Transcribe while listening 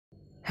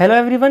Hello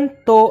everyone.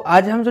 तो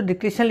आज हम जो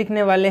डिक्टेशन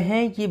लिखने वाले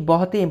हैं ये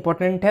बहुत ही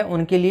इंपॉर्टेंट है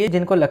उनके लिए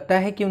जिनको लगता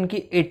है कि उनकी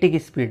 80 की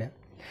स्पीड है।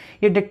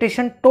 ये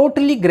डिक्टेशन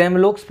टोटली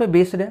ग्रामलोग्स पे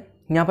बेस्ड है।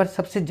 यहाँ पर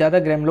सबसे ज़्यादा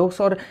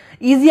ग्रामलोग्स और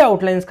इजी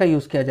आउटलाइंस का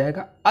यूज़ किया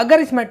जाएगा। अगर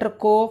इस मैटर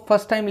को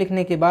फर्स्ट टाइम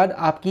लिखने के बाद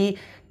आपकी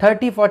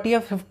 30, 40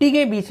 या 50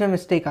 के बीच में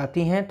मिस्टेक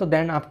आती हैं तो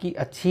देन आपकी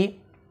अच्छी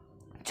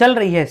चल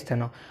रही है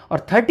स्टेनो,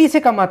 और 30 से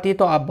कम आती है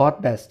तो आप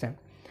बहुत बेस्ट हैं।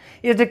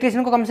 इस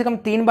डिक्टेशन को कम से कम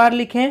 3 बार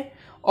लिखें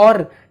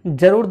और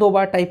ज़रूर 2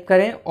 बार टाइप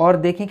करें और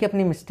देखें कि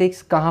अपनी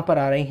मिस्टेक्स कहाँ पर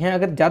आ रही हैं।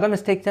 अगर ज़्यादा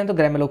मिस्टेक्स हैं तो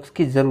ग्रामलोग्स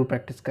की ज़रूर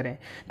प्रैक्टिस करें।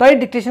 तो आइए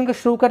डिक्टेशन को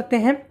शुरू करते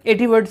हैं।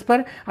 80 वर्ड्स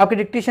पर आपकी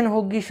डिक्टेशन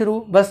होगी शुरू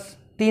बस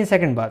 3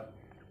 सेकंड बाद।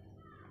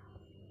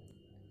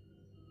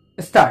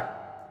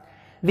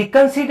 Start. We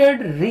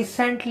considered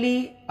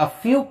recently a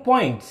few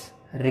points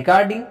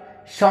regarding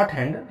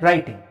shorthand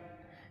writing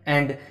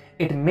and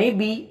it may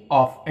be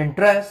of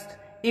interest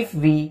if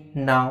we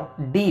now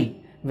deal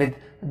with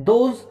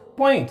those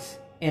points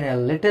in a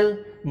little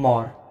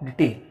more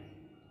detail.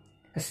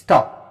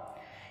 Stop.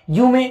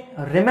 You may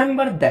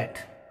remember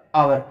that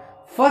our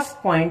first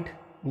point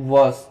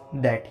was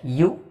that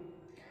you,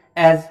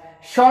 as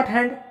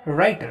shorthand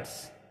writers,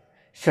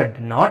 should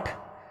not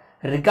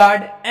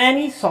regard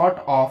any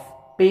sort of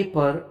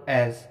paper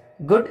as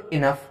good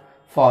enough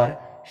for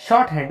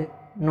shorthand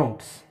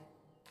notes.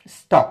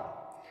 Stop.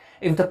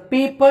 If the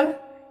paper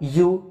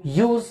you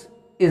use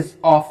is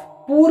of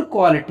poor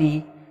quality,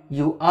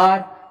 you are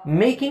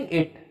making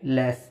it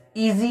less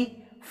easy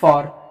for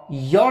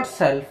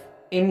yourself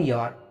in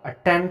your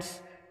attempts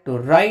to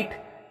write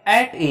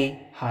at a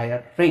higher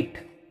rate.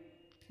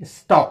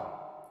 Stop.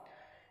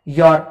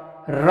 Your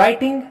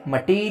writing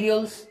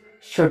materials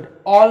should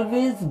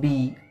always be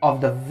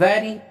of the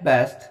very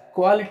best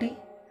quality,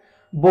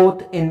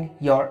 both in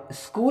your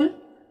school,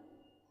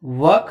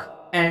 work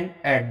and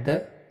at the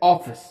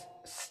office.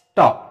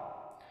 Stop.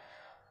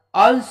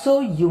 Also,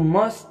 you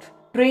must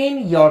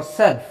train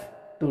yourself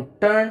to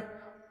turn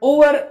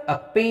over a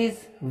page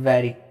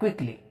very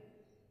quickly.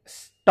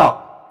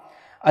 Stop.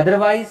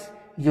 Otherwise,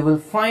 you will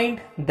find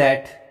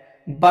that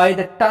by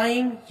the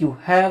time you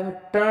have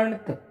turned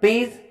the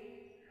page,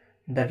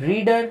 the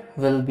reader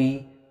will be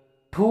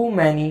too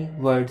many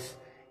words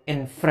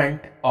in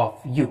front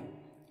of you.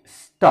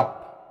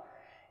 Stop.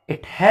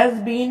 It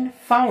has been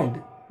found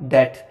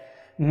that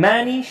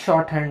many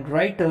shorthand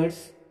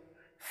writers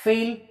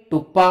fail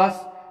to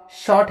pass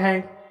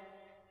shorthand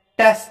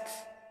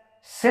tests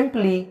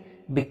simply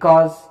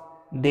because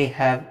they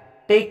have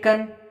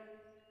taken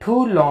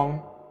too long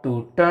to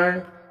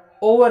turn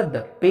over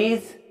the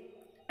page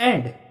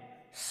and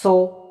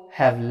so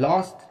have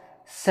lost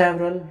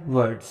several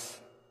words.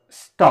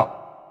 Stop.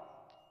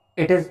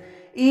 It is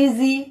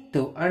easy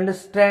to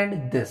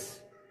understand this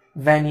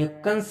when you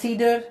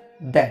consider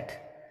that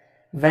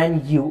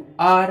when you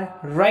are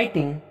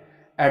writing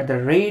at the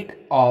rate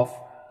of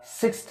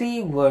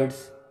 60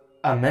 words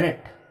a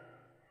minute,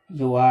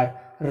 you are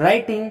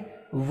writing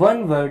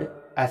 1 word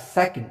a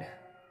second.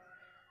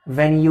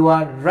 When you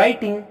are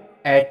writing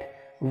at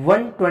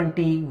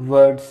 120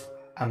 words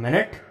a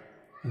minute,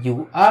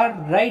 you are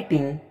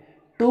writing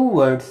 2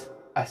 words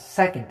a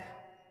second.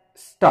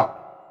 Stop.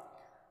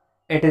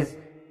 It is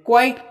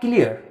quite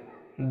clear,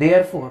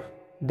 therefore,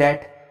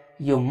 that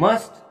you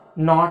must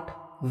not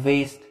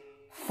waste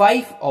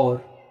 5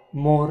 or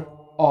more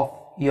of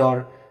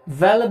your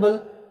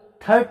valuable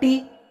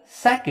 30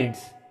 seconds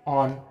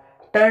on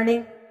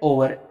turning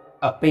over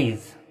a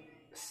page.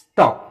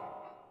 Stop.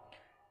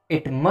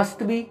 It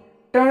must be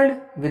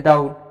turned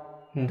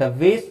without the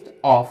waste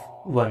of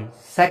 1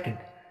 second.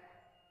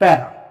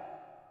 Para.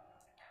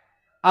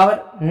 Our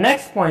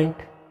next point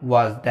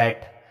was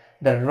that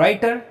the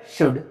writer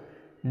should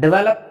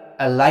develop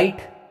a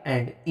light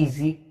and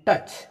easy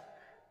touch,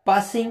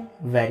 passing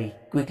very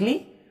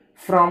quickly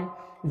from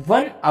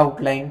one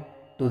outline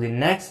to the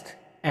next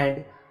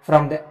and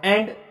from the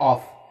end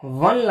of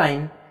one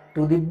line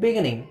to the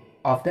beginning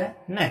of the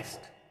next.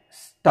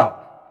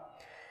 Stop.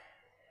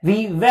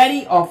 We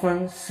very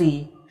often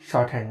see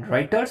shorthand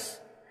writers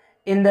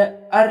in the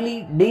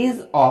early days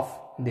of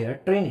their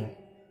training.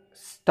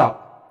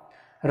 Stop.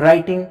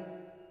 Writing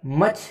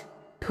much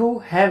too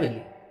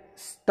heavily.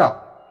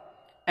 Stop.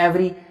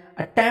 Every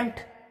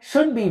attempt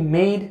should be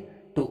made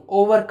to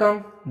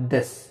overcome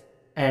this,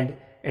 and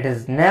it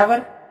is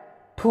never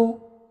too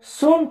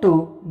soon to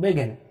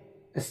begin.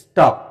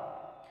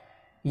 Stop.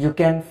 You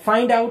can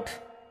find out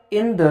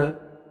in the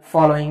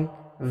following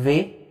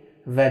way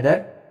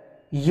whether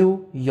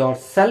you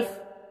yourself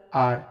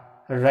are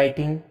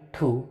writing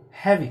too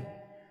heavy.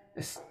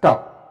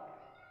 Stop.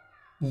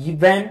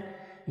 When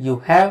you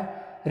have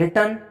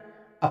written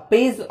a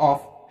page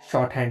of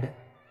shorthand,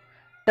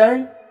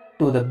 turn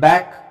to the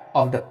back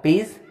of the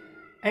page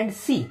and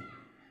see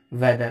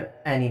whether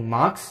any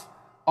marks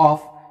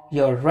of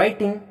your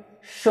writing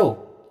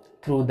show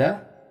through the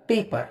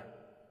paper.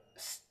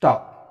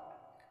 Stop.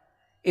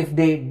 If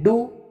they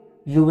do,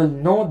 you will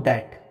know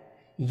that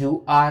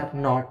you are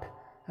not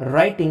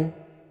writing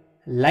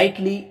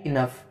lightly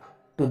enough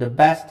to the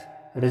best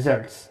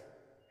results.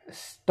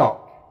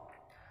 Stop.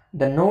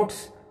 The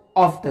notes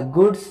of the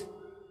goods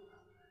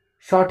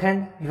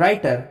shorthand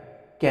writer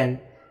can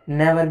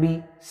never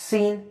be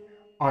seen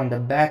on the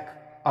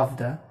back of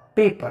the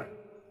paper.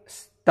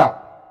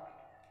 Stop.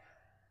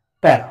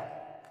 Para.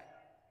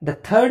 The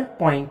third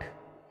point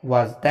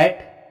was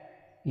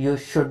that you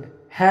should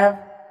have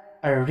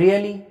a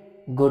really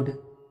good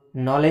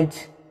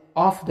knowledge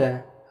of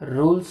the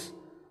rules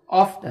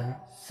of the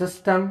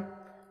system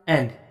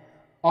and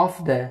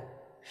of the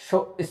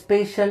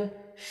special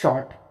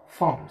short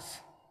forms.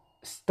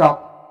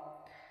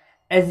 Stop.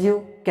 As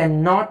you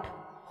cannot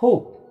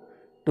hope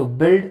to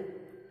build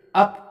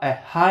up a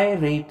high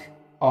rate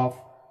of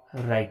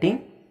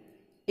writing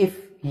if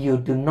you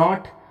do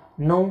not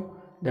know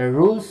the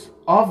rules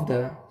of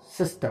the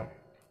system.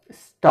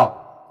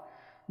 Stop.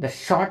 The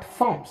short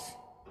forms,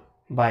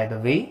 by the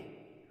way,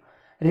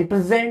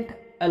 represent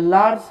a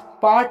large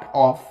part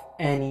of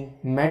any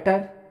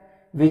matter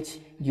which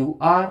you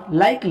are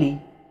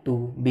likely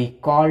to be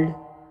called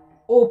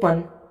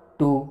open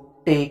to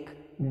take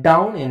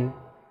down in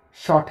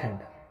shorthand,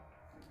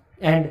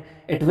 and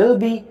it will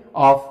be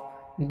of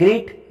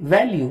great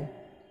value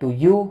to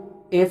you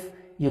if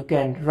you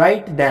can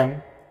write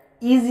them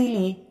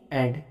easily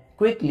and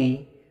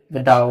quickly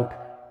without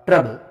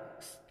trouble.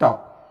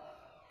 Stop.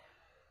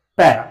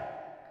 Para.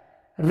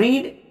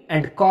 Read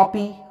and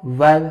copy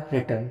well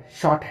written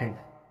shorthand.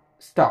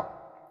 Stop.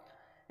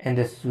 In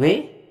this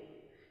way,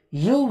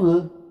 you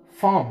will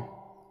form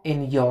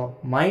in your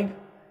mind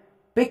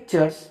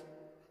pictures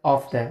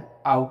of the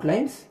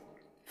outlines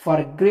for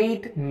a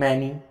great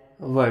many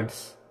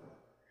words.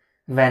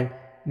 When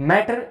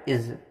matter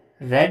is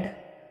read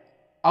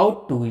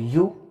out to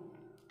you,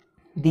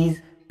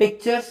 these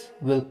pictures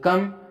will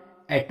come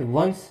at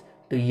once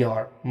to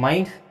your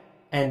mind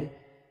and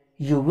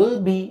you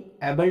will be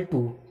able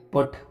to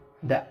put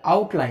the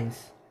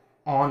outlines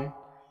on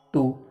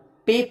to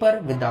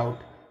paper without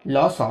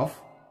loss of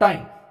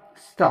time.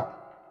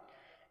 Stop.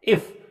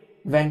 If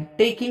when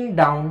taking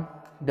down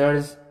there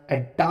is a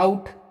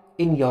doubt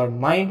in your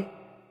mind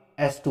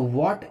as to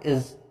what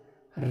is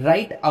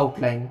right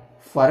outline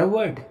for a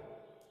word,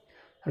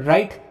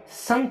 write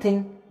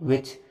something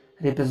which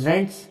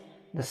represents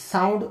the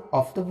sound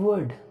of the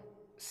word.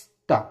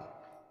 Stop.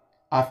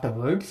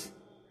 Afterwards,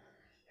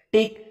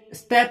 take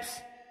steps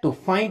to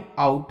find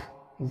out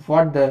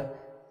what the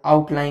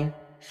outline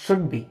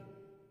should be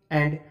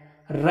and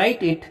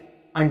write it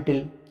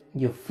until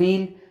you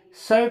feel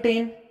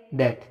certain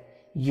that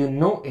you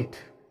know it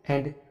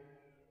and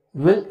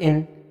will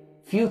in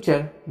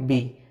future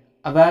be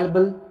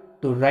available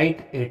to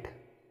write it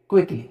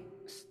quickly.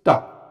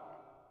 Stop.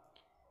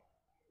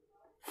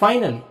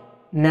 Finally,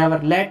 never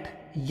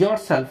let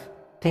yourself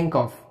think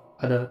of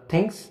other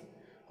things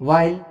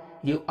while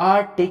you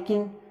are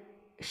taking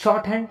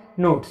shorthand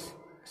notes.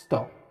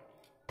 Stop.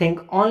 Think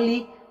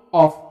only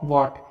of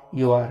what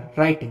you are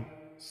writing.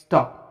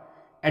 Stop.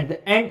 At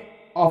the end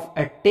of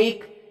a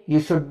take, you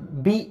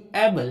should be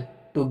able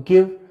to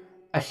give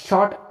a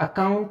short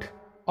account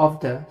of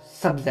the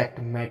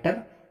subject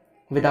matter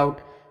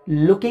without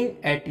looking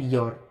at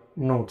your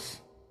notes.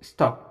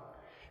 Stop.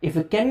 If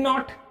you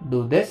cannot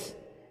do this,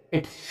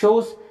 it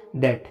shows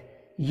that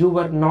you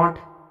were not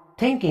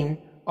thinking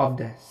of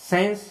the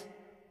sense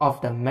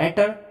of the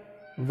matter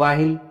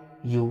while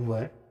you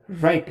were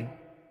writing.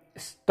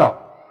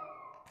 Stop.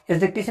 इस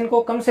dictation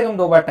को कम से कम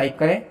 2 बार type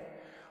करें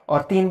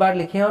और 3 बार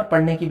लिखें और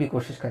पढ़ने की भी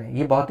कोशिश करें.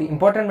 ये बहुत ही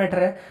इंपॉर्टेंट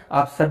मैटर है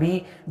आप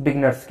सभी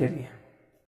बिगनर्स के लिए.